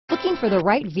Looking for the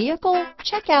right vehicle?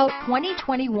 Check out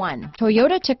 2021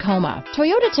 Toyota Tacoma.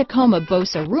 Toyota Tacoma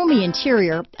boasts a roomy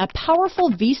interior, a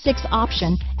powerful V6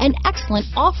 option, and excellent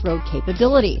off-road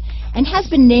capability, and has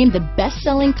been named the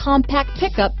best-selling compact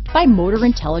pickup by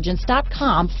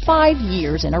MotorIntelligence.com 5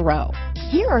 years in a row.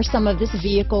 Here are some of this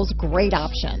vehicle's great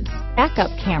options: backup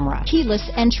camera, keyless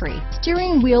entry,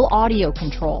 steering wheel audio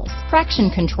controls, traction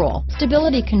control,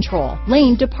 stability control,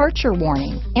 lane departure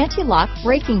warning, anti-lock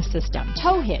braking system,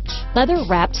 tow hitch,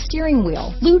 leather-wrapped steering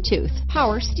wheel, Bluetooth,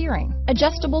 power steering,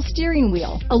 adjustable steering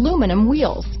wheel, aluminum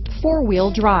wheels,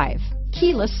 four-wheel drive,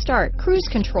 keyless start, cruise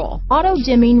control,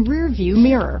 auto-dimming rear view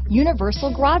mirror,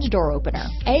 universal garage door opener,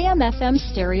 AM/FM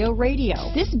stereo radio.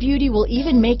 This beauty will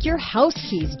even make your house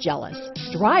keys jealous.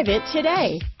 Drive it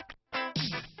today.